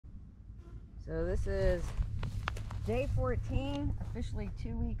So this is day 14, officially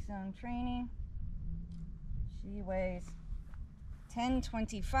 2 weeks on training. She weighs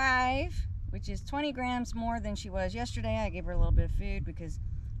 1025, which is 20 grams more than she was yesterday. I gave her a little bit of food because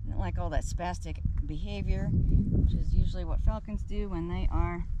I didn't like all that spastic behavior, which is usually what falcons do when they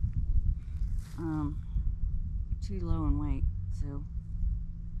are too low in weight. So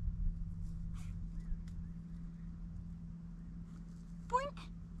boink.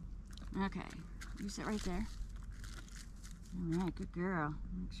 Okay, you sit right there. All right, good girl.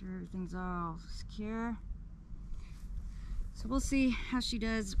 Make sure everything's all secure. So we'll see how she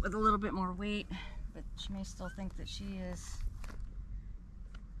does with a little bit more weight, but she may still think that she is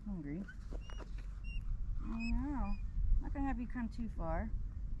hungry. I know. I'm not gonna have you come too far.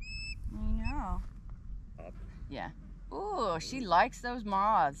 I know. Yeah. Ooh, she likes those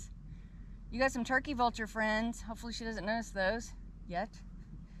moths. You got some turkey vulture friends. Hopefully she doesn't notice those yet.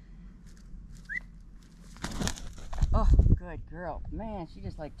 Oh, good girl. Man, she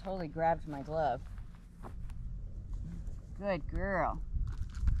just like totally grabbed my glove. Good girl.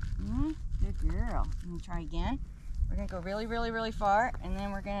 Good girl. Let me try again. We're gonna go really, really, really far, and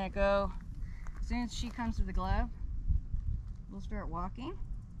then we're gonna go, as soon as she comes to the glove, we'll start walking.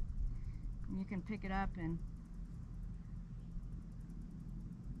 And you can pick it up and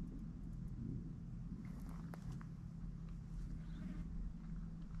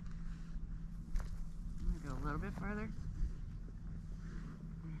I'm gonna go a little bit farther.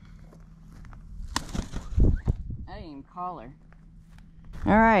 I didn't even call her.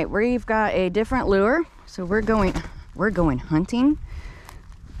 All right, we've got a different lure, so we're going hunting.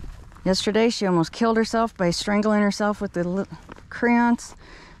 Yesterday she almost killed herself by strangling herself with the crayons.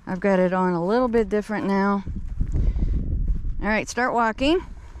 I've got it on a little bit different now. All right, start walking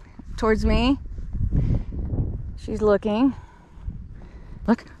towards me. She's looking.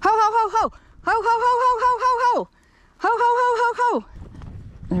 Look, ho ho ho ho, ho ho ho ho ho ho ho, ho ho ho ho ho.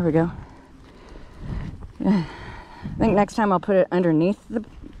 There we go. Yeah. I think next time I'll put it underneath the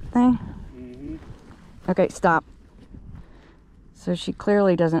thing. Okay, stop. So she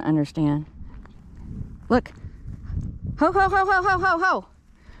clearly doesn't understand. Look. Ho, ho, ho, ho, ho, ho, ho.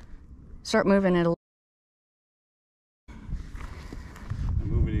 Start moving it a little. I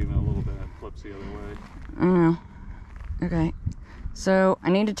move it even a little bit, it flips the other way. I know. Okay. So I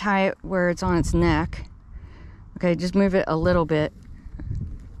need to tie it where it's on its neck. Okay, just move it a little bit.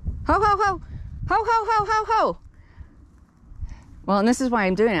 Ho, ho, ho. Ho, ho, ho, ho, ho. Well, and this is why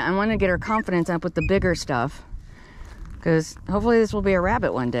I'm doing it. I want to get her confidence up with the bigger stuff, because hopefully this will be a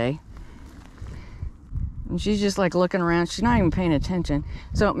rabbit one day. And she's just like looking around. She's not even paying attention.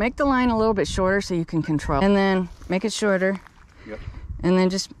 So make the line a little bit shorter so you can control. And then make it shorter. Yep. And then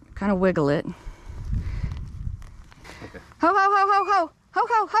just kind of wiggle it. Okay. Ho, ho, ho, ho, ho. Ho,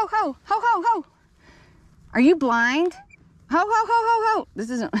 ho, ho, ho. Ho, ho, ho. Are you blind? Ho, ho, ho, ho, ho. This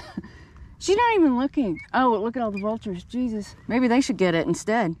isn't... She's not even looking. Oh, look at all the vultures. Jesus. Maybe they should get it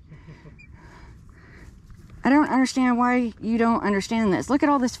instead. I don't understand why you don't understand this. Look at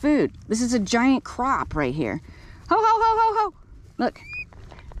all this food. This is a giant crop right here. Ho, ho, ho, ho, ho. Look.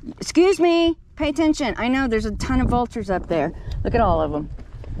 Excuse me. Pay attention. I know there's a ton of vultures up there. Look at all of them.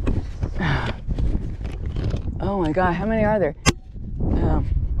 Oh my God. How many are there?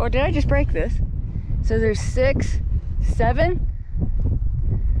 Oh, did I just break this? So there's 6, 7.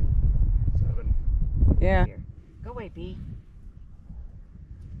 Yeah. Go away, bee.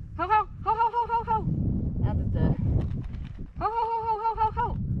 Ho ho ho ho ho ho ho. Now that the ho ho ho ho ho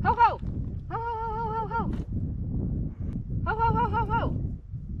ho ho ho ho ho ho ho ho ho ho ho ho ho.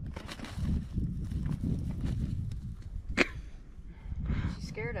 She's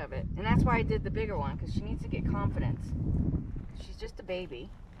scared of it, and that's why I did the bigger one, because she needs to get confidence. She's just a baby.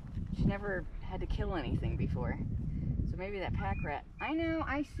 She never had to kill anything before, so maybe that pack rat. I know.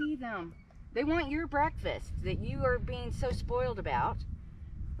 I see them. They want your breakfast that you are being so spoiled about.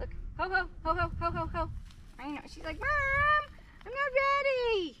 Look, ho ho ho ho ho ho ho. I know. She's like, Mom, I'm not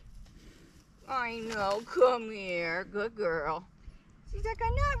ready. I know. Come here, good girl. She's like,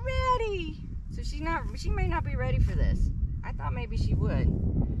 I'm not ready. So she's not. She may not be ready for this. I thought maybe she would.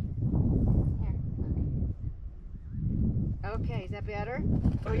 Here. Okay, is that better?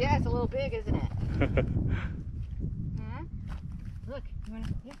 Oh yeah, it's a little big, isn't it? Huh? Look, you want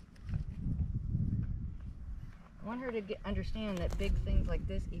to? Yeah. I want her to understand that big things like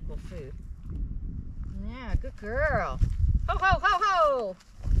this equal food. Yeah, good girl. Ho, ho, ho, ho.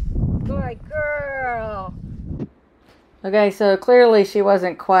 Good girl. Okay, so clearly she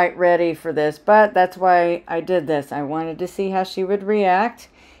wasn't quite ready for this, but that's why I did this. I wanted to see how she would react,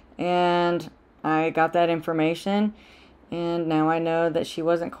 and I got that information. And now I know that she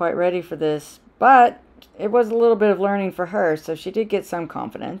wasn't quite ready for this, but it was a little bit of learning for her, so she did get some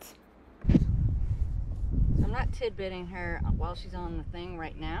confidence. I'm not tidbitting her while she's on the thing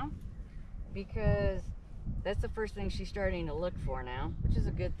right now, because that's the first thing she's starting to look for now, which is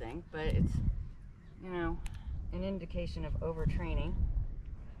a good thing, but it's, you know, an indication of overtraining.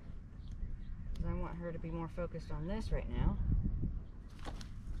 Because I want her to be more focused on this right now.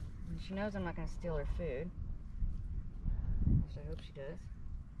 And she knows I'm not going to steal her food, which I hope she does.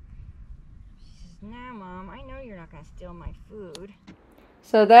 She says, "No, Mom, I know you're not going to steal my food."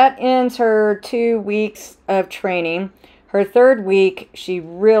 So that ends her 2 weeks of training. Her third week, she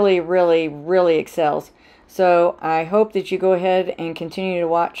really excels. So I hope that you go ahead and continue to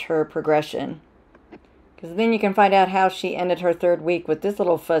watch her progression, because then you can find out how she ended her third week with this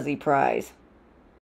little fuzzy prize.